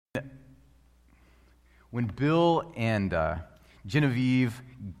When Bill and Genevieve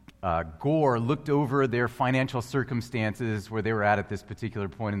Gore looked over their financial circumstances where they were at this particular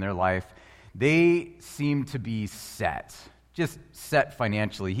point in their life, they seemed to be just set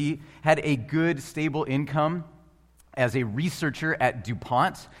financially. He had a good, stable income as a researcher at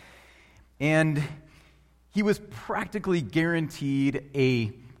DuPont, and he was practically guaranteed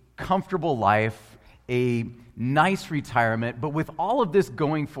a comfortable life, a nice retirement, but with all of this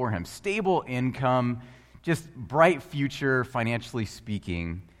going for him, stable income, just bright future financially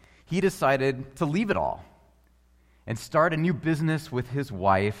speaking, he decided to leave it all and start a new business with his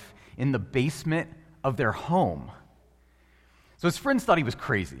wife in the basement of their home. So his friends thought he was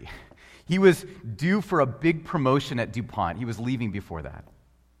crazy. He was due for a big promotion at DuPont. He was leaving before that.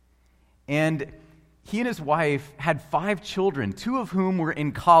 And he and his wife had 5 children, 2 of whom were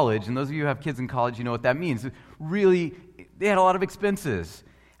in college. And those of you who have kids in college, you know what that means. Really, they had a lot of expenses.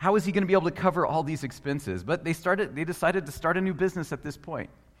 How was he going to be able to cover all these expenses? But they decided to start a new business at this point.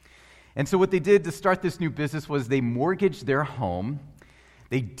 And so what they did to start this new business was they mortgaged their home,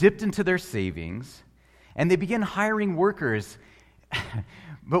 they dipped into their savings, and they began hiring workers.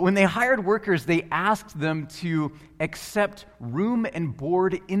 But when they hired workers, they asked them to accept room and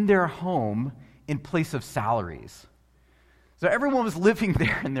board in their home in place of salaries. So everyone was living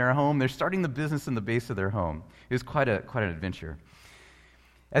there in their home. They're starting the business in the base of their home. It was quite an adventure.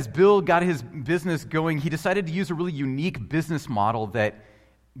 As Bill got his business going, he decided to use a really unique business model that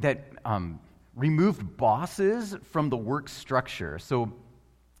removed bosses from the work structure. So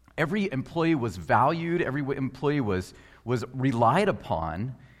every employee was valued, every employee was relied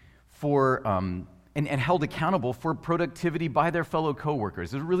upon for and held accountable for productivity by their fellow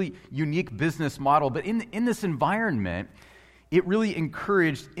coworkers. It was a really unique business model, but in this environment, it really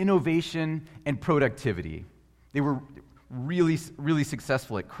encouraged innovation and productivity. They were really, really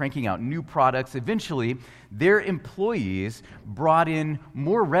successful at cranking out new products. Eventually, their employees brought in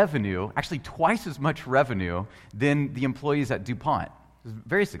more revenue, actually twice as much revenue than the employees at DuPont. It was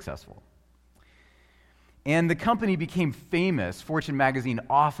very successful. And the company became famous. Fortune magazine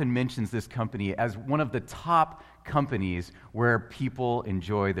often mentions this company as one of the top companies where people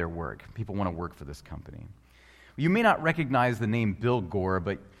enjoy their work. People want to work for this company. You may not recognize the name Bill Gore,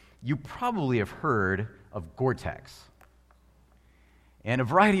 but you probably have heard of Gore-Tex and a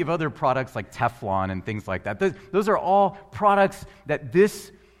variety of other products like Teflon and things like that. Those are all products that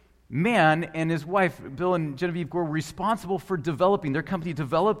this man and his wife, Bill and Genevieve Gore, were responsible for developing. Their company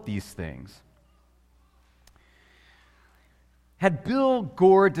developed these things. Had Bill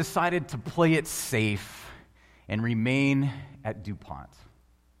Gore decided to play it safe and remain at DuPont,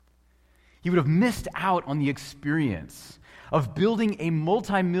 he would have missed out on the experience of building a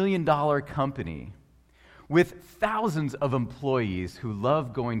multi-million-dollar company with thousands of employees who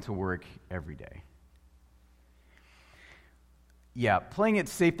love going to work every day. Yeah, playing it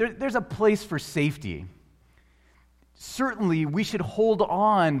safe, there's a place for safety. Certainly, we should hold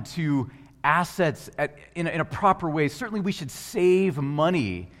on to assets in a proper way. Certainly, we should save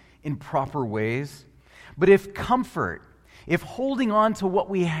money in proper ways. But if comfort, if holding on to what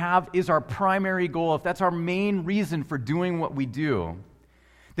we have is our primary goal, if that's our main reason for doing what we do,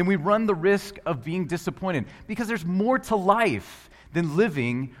 then we run the risk of being disappointed, because there's more to life than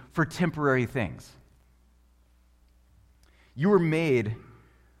living for temporary things. You were made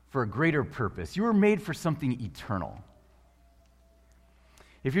for a greater purpose. You were made for something eternal.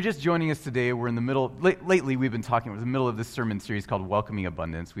 If you're just joining us today, we're in the middle, lately we're in the middle of this sermon series called Welcoming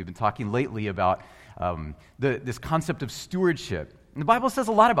Abundance. We've been talking lately about this concept of stewardship. And the Bible says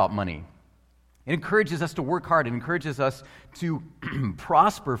a lot about money. It encourages us to work hard. It encourages us to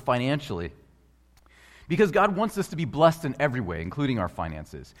prosper financially, because God wants us to be blessed in every way, including our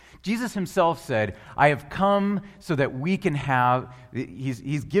finances. Jesus himself said, I have come so that we can have,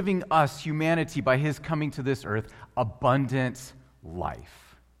 he's giving us, humanity, by his coming to this earth, abundant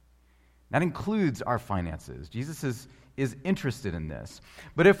life. That includes our finances. Jesus is interested in this.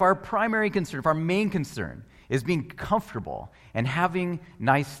 But if our primary concern, if our main concern is being comfortable and having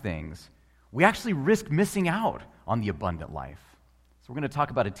nice things, we actually risk missing out on the abundant life. So we're going to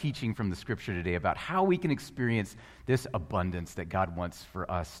talk about a teaching from the scripture today about how we can experience this abundance that God wants for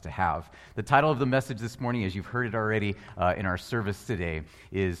us to have. The title of the message this morning, as you've heard it already in our service today,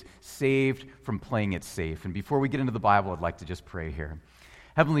 is Saved from Playing It Safe. And before we get into the Bible, I'd like to just pray here.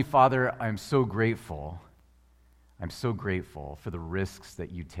 Heavenly Father, I'm so grateful. I'm so grateful for the risks that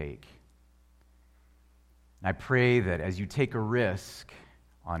you take. And I pray that as you take a risk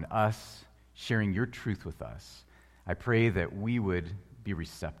on us sharing your truth with us, I pray that we would be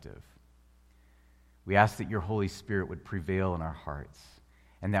receptive. We ask that your Holy Spirit would prevail in our hearts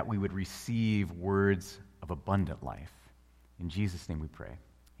and that we would receive words of abundant life. In Jesus' name we pray.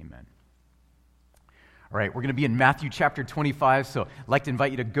 Amen. All right, we're going to be in Matthew chapter 25, so I'd like to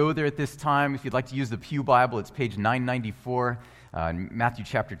invite you to go there at this time. If you'd like to use the Pew Bible, it's page 994, Matthew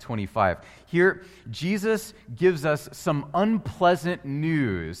chapter 25. Here, Jesus gives us some unpleasant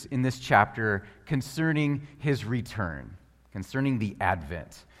news in this chapter concerning his return, concerning the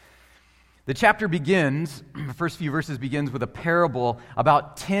Advent. The chapter begins, the first few verses begins with a parable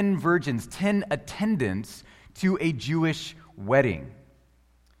about 10 virgins, 10 attendants to a Jewish wedding.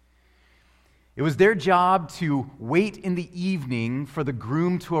 It was their job to wait in the evening for the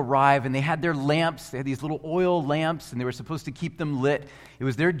groom to arrive, and they had their lamps. They had these little oil lamps, and they were supposed to keep them lit. It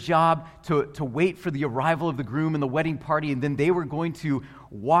was their job to wait for the arrival of the groom and the wedding party, and then they were going to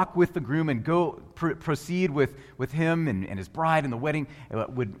walk with the groom and go proceed with him and his bride, and the wedding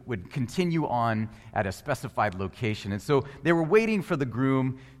would continue on at a specified location. And so they were waiting for the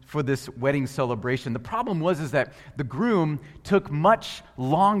groom for this wedding celebration. The problem was that the groom took much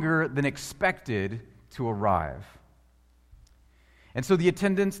longer than expected to arrive. And so the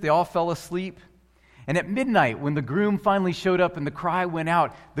attendants, they all fell asleep. And at midnight, when the groom finally showed up and the cry went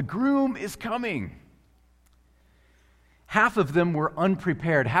out, "The groom is coming!" Half of them were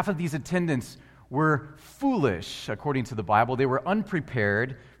unprepared. Half of these attendants were foolish, according to the Bible. They were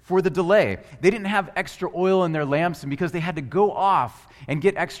unprepared for the delay. They didn't have extra oil in their lamps, and because they had to go off and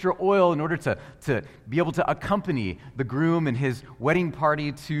get extra oil in order to be able to accompany the groom and his wedding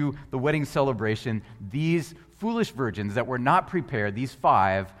party to the wedding celebration, these foolish virgins that were not prepared, these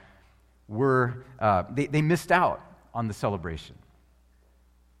 5, they missed out on the celebration.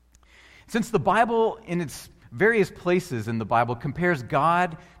 Since the Bible, in its various places in the Bible, compares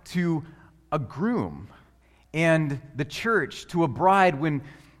God to a groom and the church to a bride, when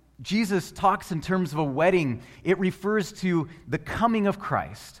Jesus talks in terms of a wedding, it refers to the coming of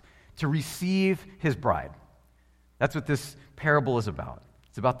Christ to receive his bride. That's what this parable is about.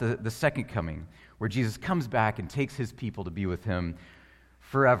 It's about the second coming, where Jesus comes back and takes his people to be with him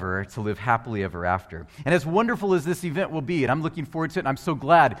forever, to live happily ever after. And as wonderful as this event will be, and I'm looking forward to it, and I'm so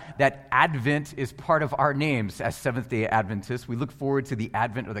glad that Advent is part of our names as Seventh-day Adventists. We look forward to the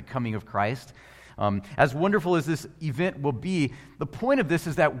advent or the coming of Christ. As wonderful as this event will be, the point of this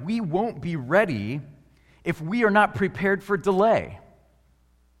is that we won't be ready if we are not prepared for delay.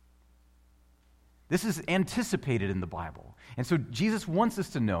 This is anticipated in the Bible. And so Jesus wants us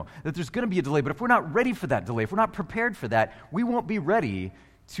to know that there's going to be a delay, but if we're not ready for that delay, if we're not prepared for that, we won't be ready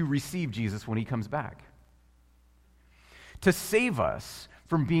to receive Jesus when he comes back. To save us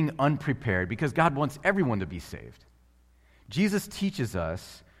from being unprepared, because God wants everyone to be saved, Jesus teaches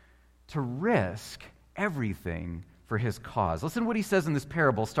us to risk everything for his cause. Listen to what he says in this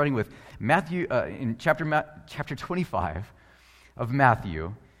parable, starting with Matthew, in chapter 25 of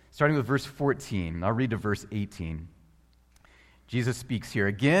Matthew, starting with verse 14. I'll read to verse 18. Jesus speaks here.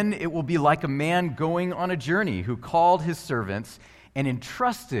 "Again, it will be like a man going on a journey who called his servants and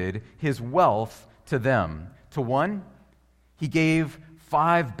entrusted his wealth to them. To one, he gave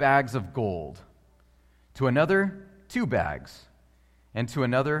 5 bags of gold, to another 2 bags, and to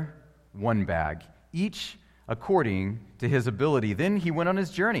another 1 bag, each according to his ability. Then he went on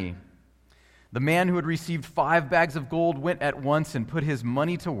his journey. The man who had received 5 bags of gold went at once and put his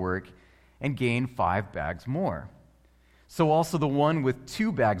money to work and gained 5 bags more. So also the one with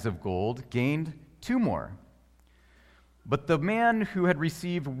 2 bags of gold gained 2 more. But the man who had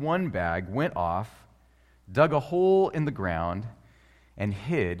received 1 bag went off, dug a hole in the ground, and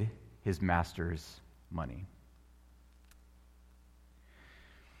hid his master's money."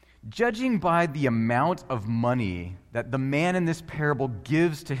 Judging by the amount of money that the man in this parable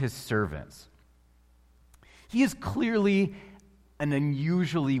gives to his servants, he is clearly an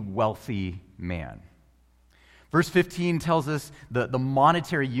unusually wealthy man. Verse 15 tells us the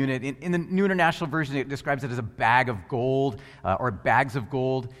monetary unit. In the New International Version, it describes it as a bag of gold or bags of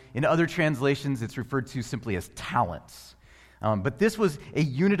gold. In other translations, it's referred to simply as talents. But this was a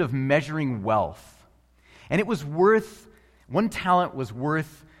unit of measuring wealth. And it was worth, 1 talent was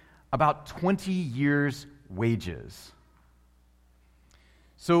worth about 20 years' wages.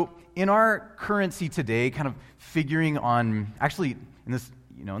 So in our currency today, kind of figuring on, actually in this,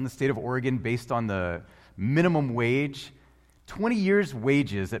 in the state of Oregon, based on the minimum wage, 20 years'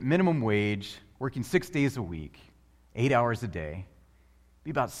 wages at minimum wage, working 6 days a week, 8 hours a day,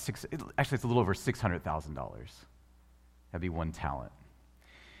 be about it's a little over $600,000. That'd be 1 talent.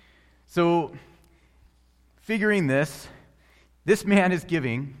 So figuring this man is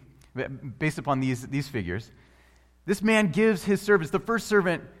giving, based upon these figures, this man gives his servants. The first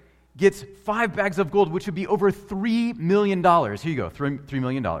servant gets 5 bags of gold, which would be over $3 million. Here you go, $3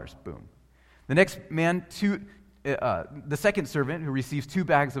 million. Boom. The next man, the second servant who receives 2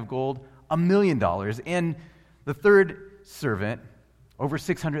 bags of gold, $1 million. And the third servant, over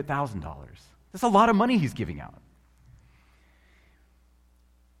 $600,000. That's a lot of money he's giving out.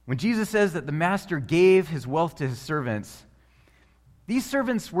 When Jesus says that the master gave his wealth to his servants, these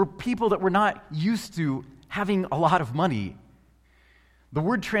servants were people that were not used to having a lot of money. The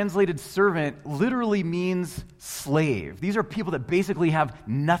word translated servant literally means slave. These are people that basically have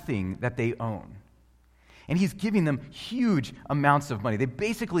nothing that they own. And he's giving them huge amounts of money. They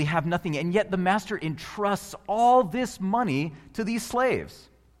basically have nothing, and yet the master entrusts all this money to these slaves.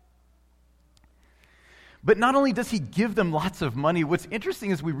 But not only does he give them lots of money, what's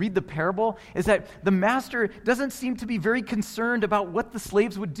interesting as we read the parable is that the master doesn't seem to be very concerned about what the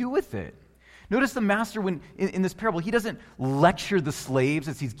slaves would do with it. Notice the master, when in this parable, he doesn't lecture the slaves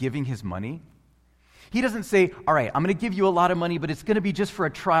as he's giving his money. He doesn't say, all right, I'm going to give you a lot of money, but it's going to be just for a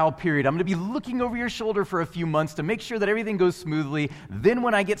trial period. I'm going to be looking over your shoulder for a few months to make sure that everything goes smoothly. Then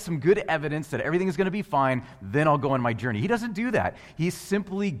when I get some good evidence that everything is going to be fine, then I'll go on my journey. He doesn't do that. He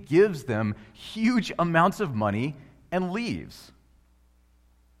simply gives them huge amounts of money and leaves.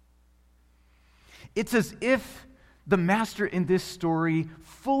 It's as if the master in this story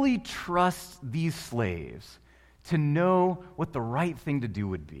fully trusts these slaves to know what the right thing to do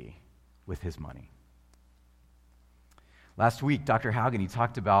would be with his money. Last week, Dr. Haugen, he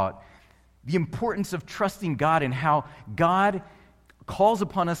talked about the importance of trusting God and how God calls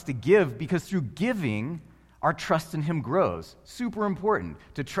upon us to give because through giving, our trust in him grows. Super important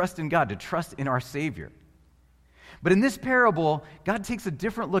to trust in God, to trust in our Savior. But in this parable, God takes a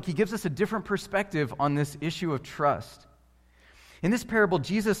different look. He gives us a different perspective on this issue of trust. In this parable,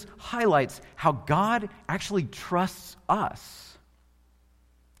 Jesus highlights how God actually trusts us.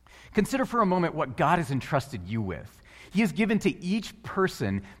 Consider for a moment what God has entrusted you with. He has given to each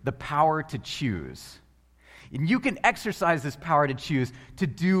person the power to choose. And you can exercise this power to choose to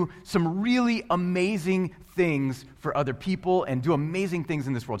do some really amazing things for other people and do amazing things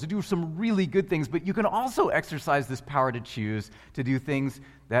in this world, to do some really good things. But you can also exercise this power to choose to do things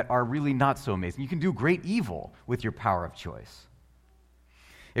that are really not so amazing. You can do great evil with your power of choice.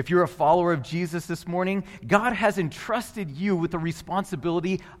 If you're a follower of Jesus this morning, God has entrusted you with the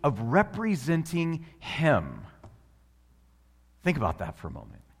responsibility of representing him. Think about that for a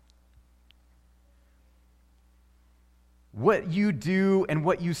moment. What you do and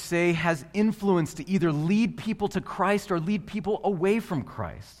what you say has influence to either lead people to Christ or lead people away from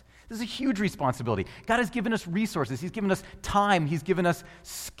Christ. This is a huge responsibility. God has given us resources. He's given us time. He's given us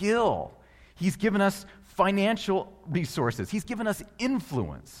skill. He's given us financial resources. He's given us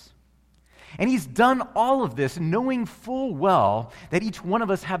influence. And he's done all of this knowing full well that each one of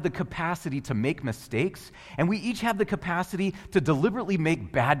us have the capacity to make mistakes, and we each have the capacity to deliberately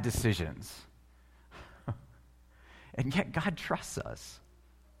make bad decisions. And yet God trusts us.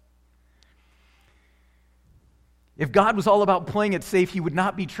 If God was all about playing it safe, he would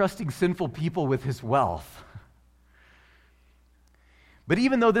not be trusting sinful people with his wealth. But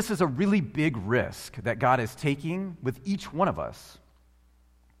even though this is a really big risk that God is taking with each one of us,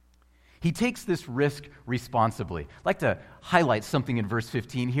 he takes this risk responsibly. I'd like to highlight something in verse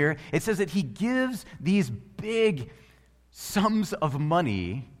 15 here. It says that he gives these big sums of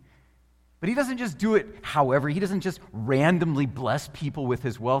money, but he doesn't just do it however. He doesn't just randomly bless people with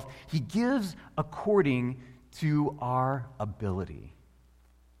his wealth. He gives according to our ability.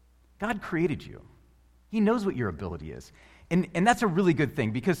 God created you. He knows what your ability is. And that's a really good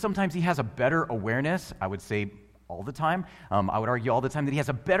thing because sometimes he has a better awareness, I would say all the time. I would argue all the time that he has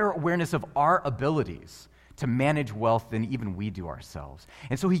a better awareness of our abilities to manage wealth than even we do ourselves.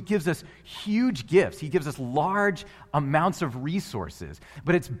 And so he gives us huge gifts. He gives us large amounts of resources,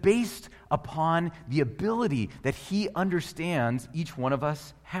 but it's based upon the ability that he understands each one of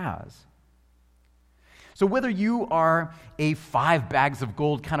us has. So whether you are a 5 bags of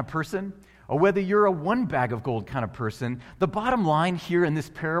gold kind of person, or whether you're a 1 bag of gold kind of person, the bottom line here in this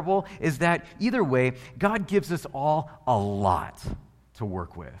parable is that either way, God gives us all a lot to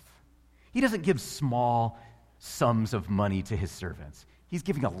work with. He doesn't give small sums of money to his servants. He's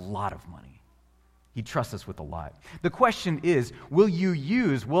giving a lot of money. He trusts us with a lot. The question is, will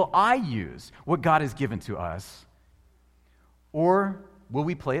I use what God has given to us, or will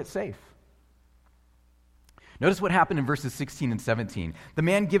we play it safe? Notice what happened in verses 16 and 17. The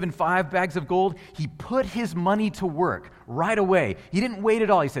man given 5 bags of gold, he put his money to work right away. He didn't wait at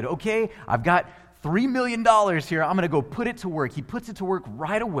all. He said, okay, I've got $3 million here. I'm going to go put it to work. He puts it to work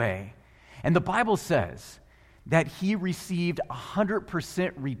right away. And the Bible says that he received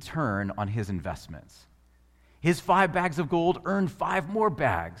 100% return on his investments. His 5 bags of gold earned 5 more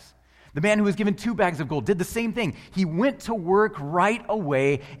bags. The man who was given 2 bags of gold did the same thing. He went to work right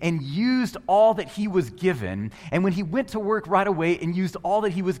away and used all that he was given. And when he went to work right away and used all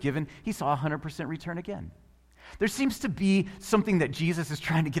that he was given, he saw 100% return again. There seems to be something that Jesus is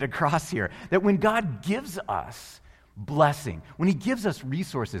trying to get across here, that when God gives us blessing, when he gives us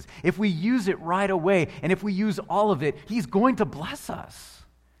resources, if we use it right away and if we use all of it, he's going to bless us.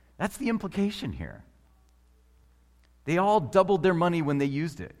 That's the implication here. They all doubled their money when they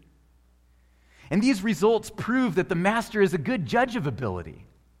used it. And these results prove that the master is a good judge of ability.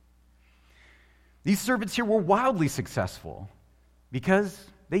 These servants here were wildly successful because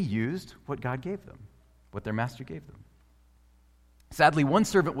they used what God gave them, what their master gave them. Sadly, one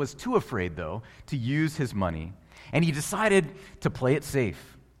servant was too afraid, though, to use his money, and he decided to play it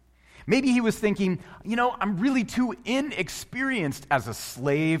safe. Maybe he was thinking, I'm really too inexperienced as a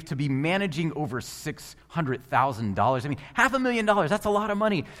slave to be managing over $600,000. I mean, $500,000, that's a lot of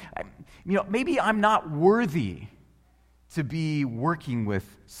money. Maybe I'm not worthy to be working with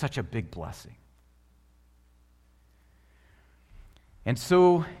such a big blessing. And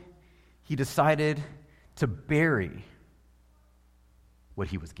so he decided to bury what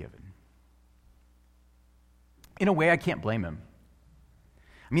he was given. In a way, I can't blame him.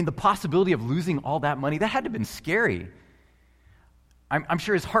 I mean, the possibility of losing all that money, that had to have been scary. I'm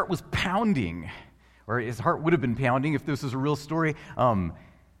sure his heart was pounding, or his heart would have been pounding if this was a real story.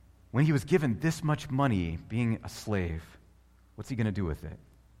 When he was given this much money being a slave, what's he going to do with it?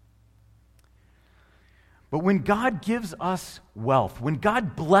 But when God gives us wealth, when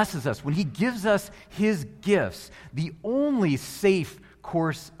God blesses us, when he gives us his gifts, the only safe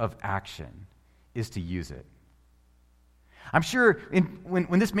course of action is to use it. I'm sure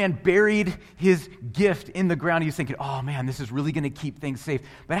when this man buried his gift in the ground, he was thinking, oh man, this is really going to keep things safe.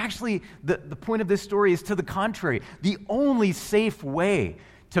 But actually, the point of this story is to the contrary. The only safe way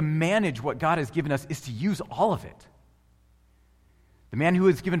to manage what God has given us is to use all of it. The man who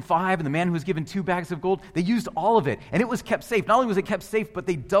was given 5 and the man who was given 2 bags of gold, they used all of it, and it was kept safe. Not only was it kept safe, but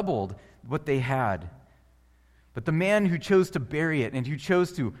they doubled what they had. But the man who chose to bury it and who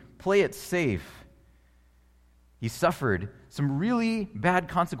chose to play it safe, he suffered some really bad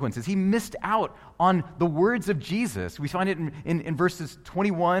consequences. He missed out on the words of Jesus. We find it in verses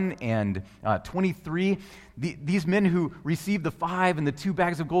 21 and 23. These men who received the 5 and the 2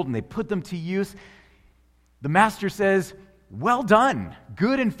 bags of gold and they put them to use, the master says, well done,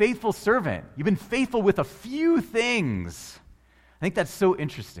 good and faithful servant. You've been faithful with a few things. I think that's so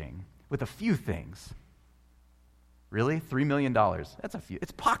interesting, with a few things. Really? $3 million. That's a few.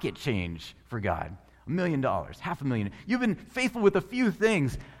 It's pocket change for God. $1 million, $500,000. You've been faithful with a few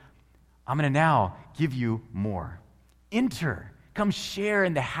things. I'm going to now give you more. Enter. Come share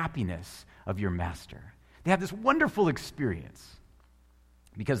in the happiness of your master. They have this wonderful experience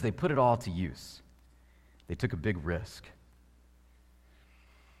because they put it all to use. They took a big risk.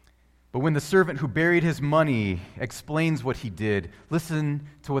 But when the servant who buried his money explains what he did, listen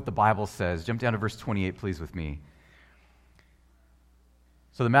to what the Bible says. Jump down to verse 28, please, with me.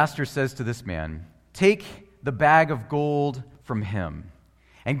 So the master says to this man, take the bag of gold from him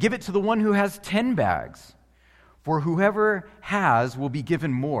and give it to the one who has 10 bags. For whoever has will be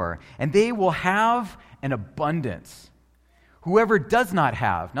given more, and they will have an abundance. Whoever does not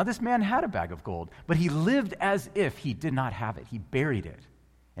have, now this man had a bag of gold, but he lived as if he did not have it. He buried it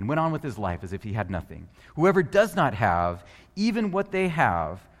and went on with his life as if he had nothing. Whoever does not have, even what they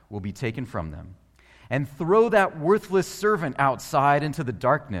have will be taken from them. And throw that worthless servant outside into the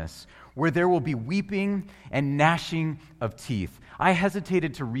darkness, where there will be weeping and gnashing of teeth. I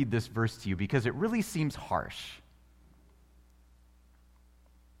hesitated to read this verse to you because it really seems harsh.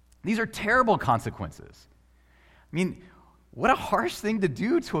 These are terrible consequences. I mean, what a harsh thing to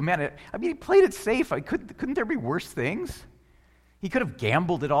do to a man. I mean, he played it safe. Couldn't there be worse things? He could have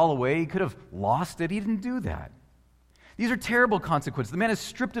gambled it all away. He could have lost it. He didn't do that. These are terrible consequences. The man is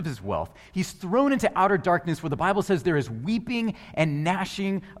stripped of his wealth. He's thrown into outer darkness where the Bible says there is weeping and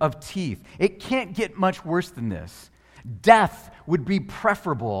gnashing of teeth. It can't get much worse than this. Death would be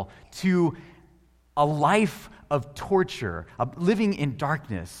preferable to a life of torture, of living in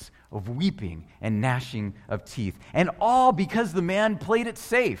darkness, of weeping and gnashing of teeth. And all because the man played it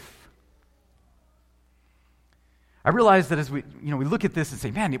safe. I realize that as we look at this and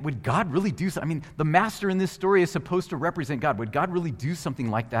say, man, would God really do something? I mean, the master in this story is supposed to represent God. Would God really do something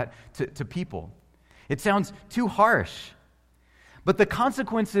like that to people? It sounds too harsh. But the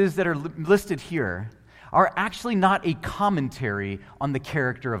consequences that are listed here are actually not a commentary on the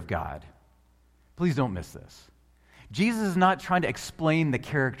character of God. Please don't miss this. Jesus is not trying to explain the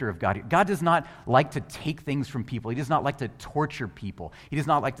character of God. God does not like to take things from people. He does not like to torture people. He does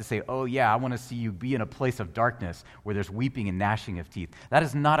not like to say, oh yeah, I want to see you be in a place of darkness where there's weeping and gnashing of teeth. That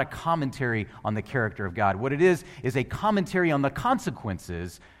is not a commentary on the character of God. What it is a commentary on the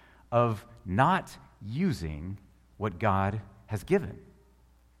consequences of not using what God has given.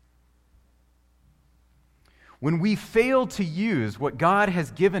 When we fail to use what God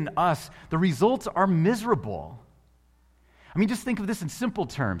has given us, the results are miserable. I mean, just think of this in simple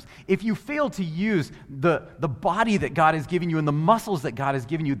terms. If you fail to use the body that God has given you and the muscles that God has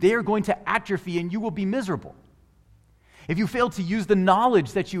given you, they are going to atrophy and you will be miserable. If you fail to use the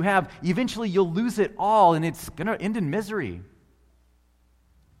knowledge that you have, eventually you'll lose it all and it's going to end in misery.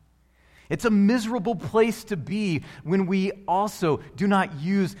 It's a miserable place to be when we also do not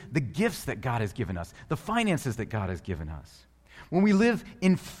use the gifts that God has given us, the finances that God has given us. When we live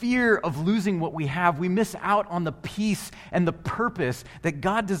in fear of losing what we have, we miss out on the peace and the purpose that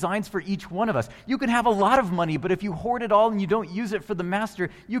God designs for each one of us. You can have a lot of money, but if you hoard it all and you don't use it for the master,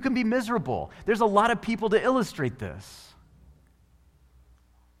 you can be miserable. There's a lot of people to illustrate this.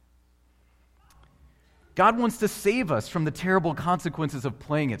 God wants to save us from the terrible consequences of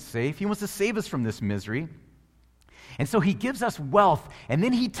playing it safe. He wants to save us from this misery. And so he gives us wealth, and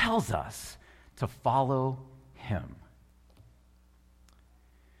then he tells us to follow him.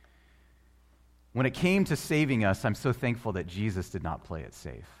 When it came to saving us, I'm so thankful that Jesus did not play it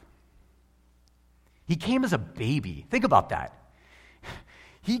safe. He came as a baby. Think about that.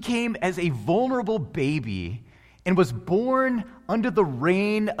 He came as a vulnerable baby and was born under the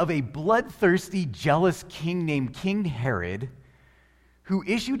reign of a bloodthirsty, jealous king named King Herod, who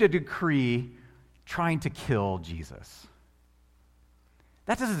issued a decree trying to kill Jesus.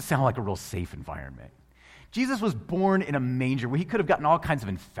 That doesn't sound like a real safe environment. Jesus was born in a manger where he could have gotten all kinds of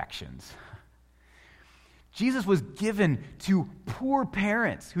infections. Jesus was given to poor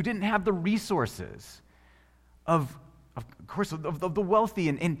parents who didn't have the resources of the wealthy,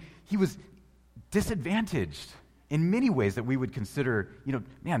 and he was disadvantaged in many ways that we would consider,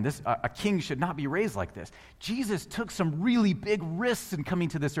 a king should not be raised like this. Jesus took some really big risks in coming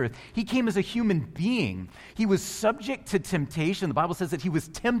to this earth. He came as a human being. He was subject to temptation. The Bible says that he was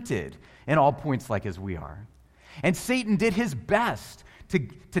tempted in all points like as we are. And Satan did his best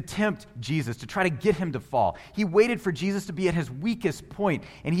to tempt Jesus, to try to get him to fall. He waited for Jesus to be at his weakest point,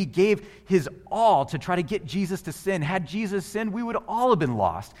 and he gave his all to try to get Jesus to sin. Had Jesus sinned, we would all have been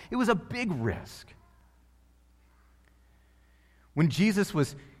lost. It was a big risk. When Jesus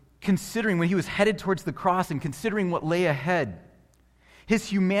was when he was headed towards the cross and considering what lay ahead, his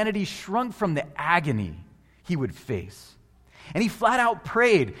humanity shrunk from the agony he would face. And he flat out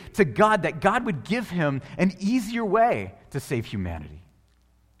prayed to God that God would give him an easier way to save humanity.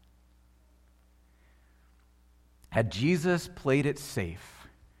 Had Jesus played it safe,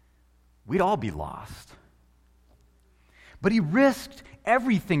 we'd all be lost. But he risked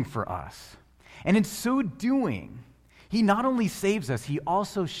everything for us. And in so doing, he not only saves us, he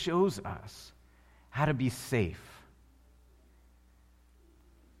also shows us how to be safe,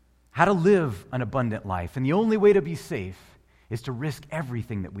 how to live an abundant life. And the only way to be safe is to risk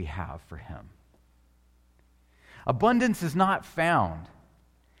everything that we have for him. Abundance is not found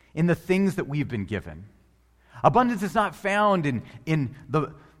in the things that we've been given. Abundance is not found in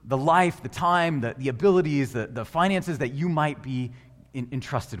the life, the time, the abilities, the finances that you might be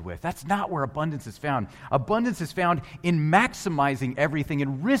entrusted with. That's not where abundance is found. Abundance is found in maximizing everything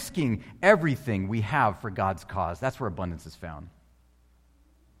and risking everything we have for God's cause. That's where abundance is found.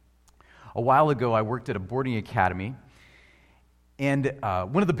 A while ago, I worked at a boarding academy, and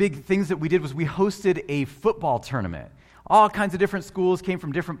one of the big things that we did was we hosted a football tournament. All kinds of different schools came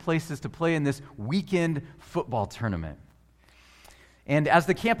from different places to play in this weekend football tournament. And as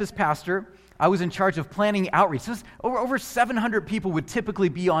the campus pastor, I was in charge of planning outreach. So over 700 people would typically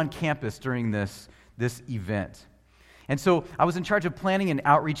be on campus during this event. And so I was in charge of planning and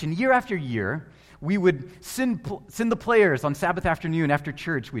outreach, and year after year, we would send the players on Sabbath afternoon after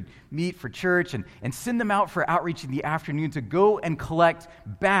church. We'd meet for church and send them out for outreach in the afternoon to go and collect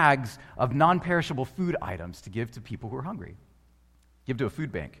bags of non-perishable food items to give to people who are hungry. Give to a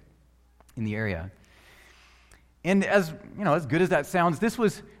food bank in the area. And as good as that sounds, this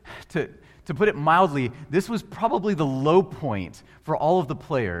was, to put it mildly, this was probably the low point for all of the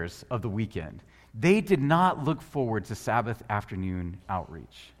players of the weekend. They did not look forward to Sabbath afternoon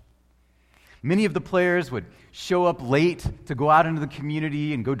outreach. Many of the players would show up late to go out into the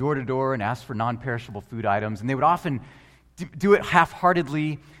community and go door to door and ask for non-perishable food items, and they would often do it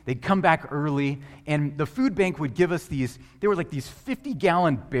half-heartedly. They'd come back early, and the food bank would give us these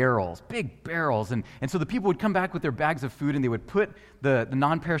 50-gallon barrels, big barrels, and so the people would come back with their bags of food, and they would put the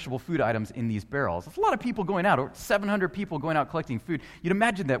non-perishable food items in these barrels. There's a lot of people going out, or 700 people going out collecting food. You'd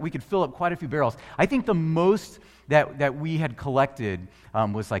imagine that we could fill up quite a few barrels. I think the most that we had collected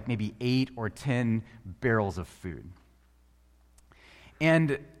was like maybe 8 or 10 barrels of food.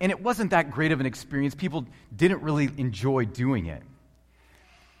 And it wasn't that great of an experience. People didn't really enjoy doing it.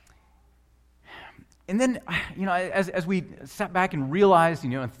 And then, as we sat back and realized,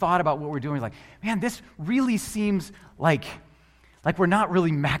 and thought about what we're doing, like, man, this really seems like we're not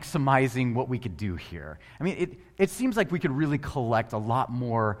really maximizing what we could do here. I mean, it seems like we could really collect a lot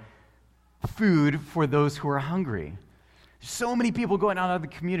more food for those who are hungry. So many people going out of the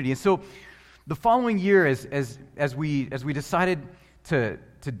community. And so the following year, as we decided to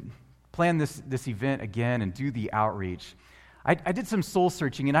plan this event again and do the outreach, I did some soul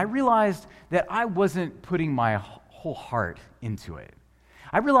searching, and I realized that I wasn't putting my whole heart into it.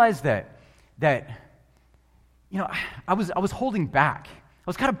 I realized that I was holding back. I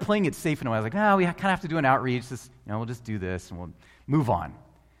was kind of playing it safe in a way. I was like, no, we kind of have to do an outreach. We'll just do this and we'll move on.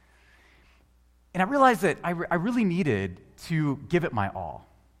 And I realized that I really needed to give it my all.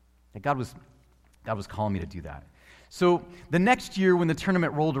 That God was calling me to do that. So the next year, when the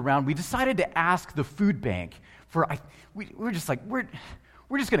tournament rolled around, we decided to ask the food bank we were just like, we're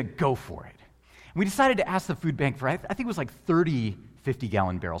just going to go for it. And we decided to ask the food bank for, I think it was like 30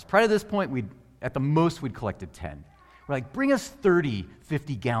 50-gallon barrels. Prior to this point, at the most, we'd collected 10. We're like, bring us 30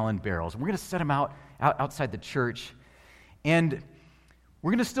 50-gallon barrels. And we're going to set them out outside the church. And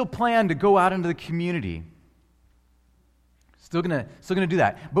we're going to still plan to go out into the community. Still gonna do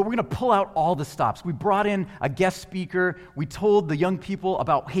that. But we're going to pull out all the stops. We brought in a guest speaker. We told the young people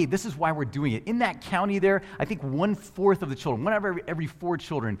about, hey, this is why we're doing it. In that county there, I think 1/4 of the children, one out of every 4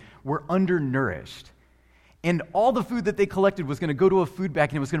 children, were undernourished. And all the food that they collected was going to go to a food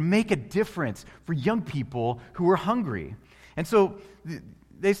bank, and it was going to make a difference for young people who were hungry. And so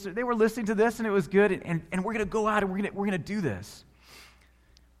they were listening to this, and it was good, and we're going to go out, and we're going to do this.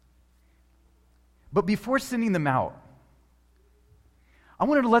 But before sending them out, I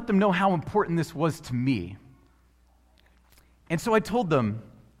wanted to let them know how important this was to me. And so I told them,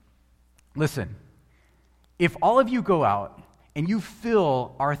 listen, if all of you go out and you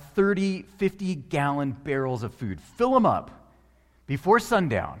fill our 30 50-gallon barrels of food, fill them up before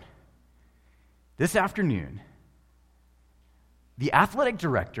sundown this afternoon, the athletic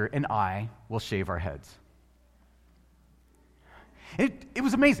director and I will shave our heads. It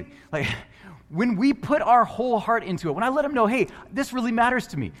was amazing. Like, when we put our whole heart into it, when I let them know, hey, this really matters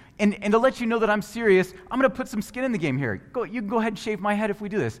to me, and to let you know that I'm serious, I'm going to put some skin in the game here. You can go ahead and shave my head if we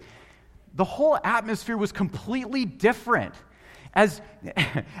do this. The whole atmosphere was completely different. As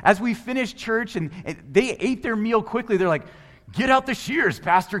we finished church and they ate their meal quickly, they're like, get out the shears,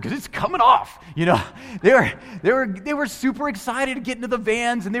 Pastor, because it's coming off. They were super excited to get into the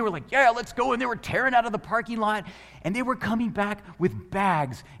vans, and they were like, yeah, let's go. And they were tearing out of the parking lot, and they were coming back with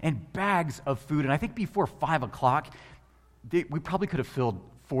bags and bags of food. And I think before 5 o'clock, we probably could have filled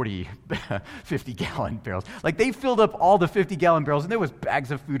 40 50-gallon barrels. Like, they filled up all the 50-gallon barrels, and there was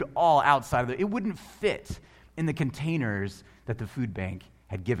bags of food all outside of it. It wouldn't fit in the containers that the food bank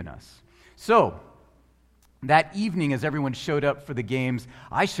had given us. So that evening, as everyone showed up for the games,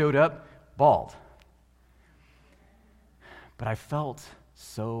 I showed up bald. But I felt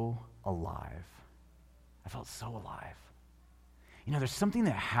so alive. I felt so alive. There's something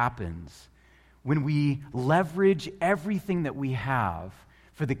that happens when we leverage everything that we have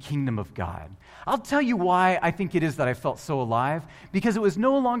for the kingdom of God. I'll tell you why I think it is that I felt so alive, because it was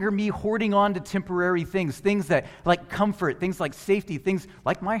no longer me hoarding on to temporary things that like comfort, things like safety, things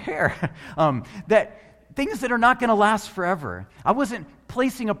like my hair, things that are not going to last forever. I wasn't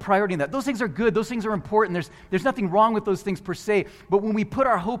placing a priority in that. Those things are good. Those things are important. There's nothing wrong with those things per se. But when we put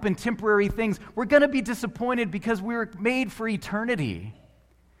our hope in temporary things, we're going to be disappointed because we were made for eternity.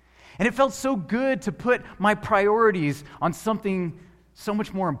 And it felt so good to put my priorities on something so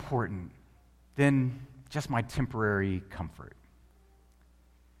much more important than just my temporary comfort.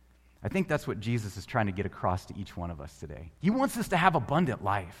 I think that's what Jesus is trying to get across to each one of us today. He wants us to have abundant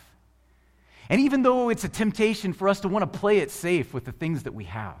life. And even though it's a temptation for us to want to play it safe with the things that we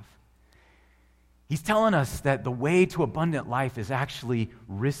have, he's telling us that the way to abundant life is actually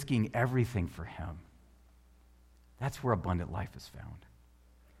risking everything for him. That's where abundant life is found.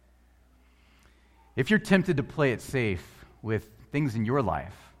 If you're tempted to play it safe with things in your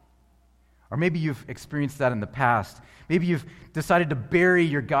life, or maybe you've experienced that in the past, maybe you've decided to bury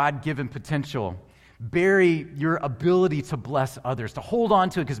your God-given potential, bury your ability to bless others, to hold on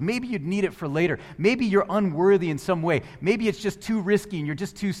to it because maybe you'd need it for later. Maybe you're unworthy in some way. Maybe it's just too risky and you're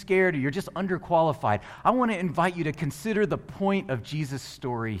just too scared or you're just underqualified. I want to invite you to consider the point of Jesus'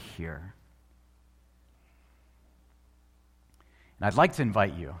 story here. And I'd like to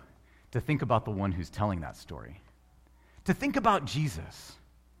invite you to think about the one who's telling that story, to think about Jesus,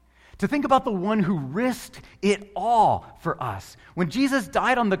 to think about the one who risked it all for us. When Jesus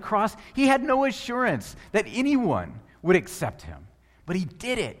died on the cross, he had no assurance that anyone would accept him, but he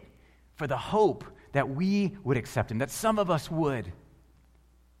did it for the hope that we would accept him, that some of us would.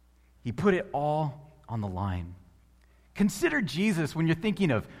 He put it all on the line. Consider Jesus when you're thinking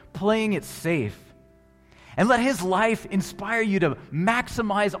of playing it safe. And let his life inspire you to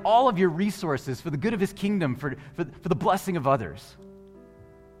maximize all of your resources for the good of his kingdom, for the blessing of others.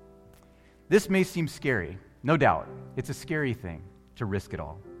 This may seem scary, no doubt. It's a scary thing to risk it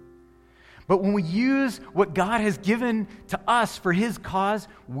all. But when we use what God has given to us for his cause,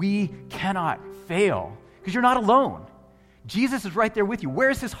 we cannot fail because you're not alone. Jesus is right there with you.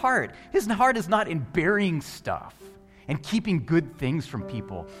 Where's his heart? His heart is not in burying stuff and keeping good things from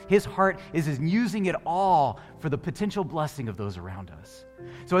people. His heart is in using it all for the potential blessing of those around us.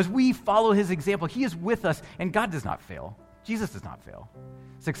 So as we follow his example, he is with us, and God does not fail. Jesus does not fail.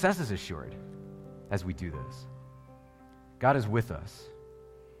 Success is assured as we do this. God is with us.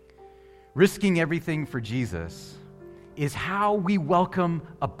 Risking everything for Jesus is how we welcome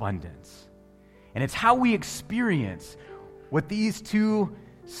abundance. And it's how we experience what these two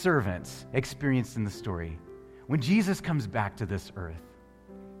servants experienced in the story. When Jesus comes back to this earth,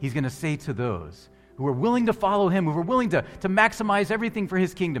 he's going to say to those who are willing to follow him, who are willing to maximize everything for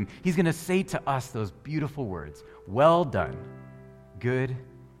his kingdom, he's going to say to us those beautiful words, "Well done, good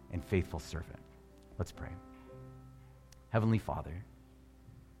and faithful servant." Let's pray. Heavenly Father,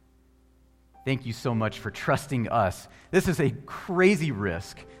 thank you so much for trusting us. This is a crazy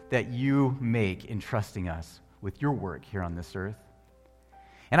risk that you make in trusting us with your work here on this earth.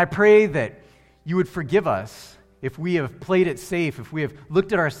 And I pray that you would forgive us if we have played it safe, if we have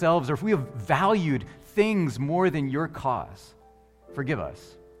looked at ourselves, or if we have valued things more than your cause. Forgive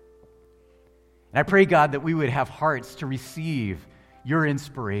us. And I pray, God, that we would have hearts to receive your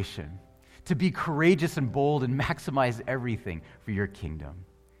inspiration, to be courageous and bold and maximize everything for your kingdom.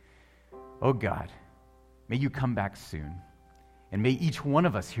 Oh God, may you come back soon, and may each one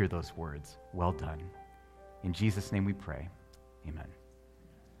of us hear those words, "Well done." In Jesus' name we pray. Amen.